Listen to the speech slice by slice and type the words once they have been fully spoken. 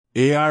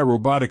AI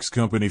robotics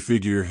company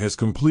Figure has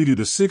completed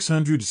a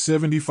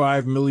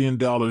 $675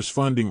 million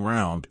funding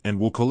round and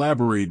will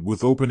collaborate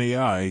with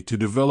OpenAI to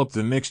develop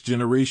the next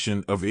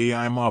generation of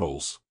AI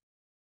models.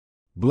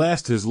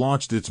 Blast has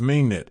launched its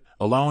mainnet,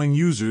 allowing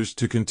users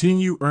to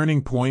continue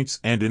earning points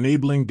and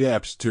enabling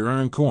dApps to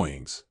earn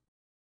coins.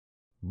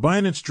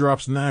 Binance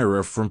drops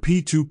Naira from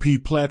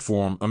P2P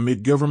platform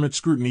amid government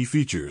scrutiny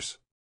features.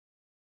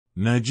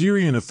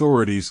 Nigerian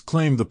authorities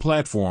claim the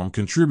platform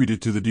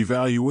contributed to the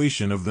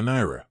devaluation of the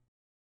Naira.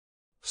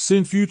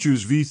 Sin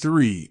Futures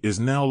V3 is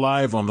now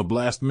live on the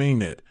Blast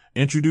mainnet,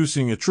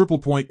 introducing a triple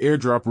point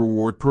airdrop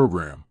reward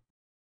program.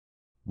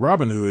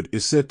 Robinhood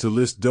is set to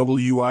list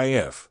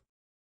WIF.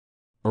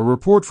 A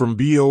report from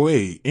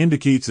BOA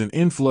indicates an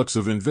influx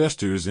of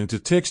investors into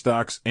tech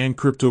stocks and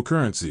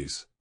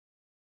cryptocurrencies.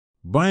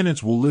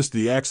 Binance will list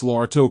the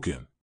Axelar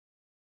token.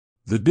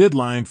 The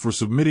deadline for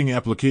submitting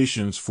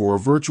applications for a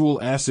virtual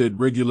asset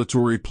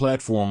regulatory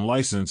platform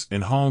license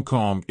in Hong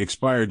Kong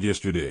expired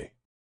yesterday.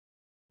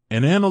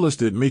 An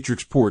analyst at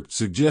Matrixport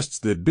suggests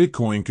that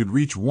Bitcoin could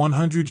reach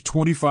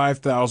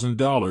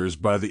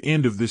 $125,000 by the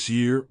end of this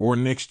year or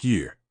next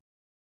year.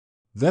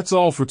 That's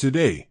all for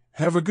today.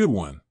 Have a good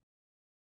one.